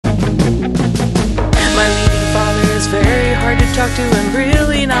talk to him,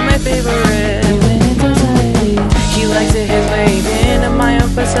 really not my favorite. He likes it his way, even in my own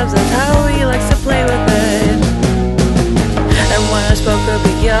footsteps, that's how he likes to play with it. And when I spoke up,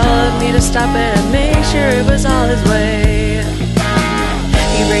 he yelled at me to stop it and make sure it was all his way.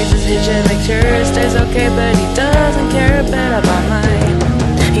 He raises his chin, make sure it stays okay, but he doesn't care a bit about mine.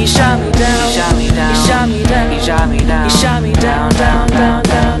 He shot me down, he shot me down, he shot me down, he shot me down, he shot me down, down, down,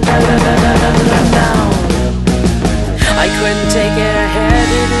 down, down, down, down, down, down, down. I couldn't take it, I had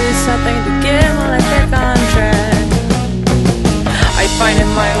to do something to get my life back on track. I find it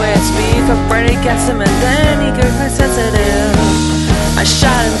my way to speak up right against him, and then he goes quite sensitive. I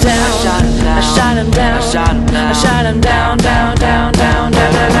shot him down, I shot him down, I shot him down, I shot him down, down, down, down, down,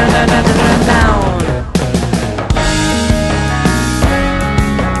 down, down, down, down, down.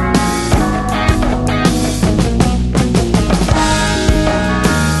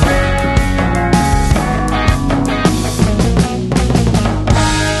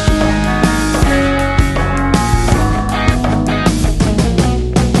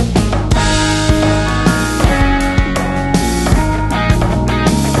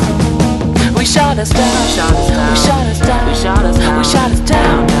 We shot us down, we shot us down, we shot us down, we shot us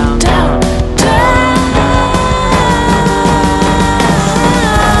down.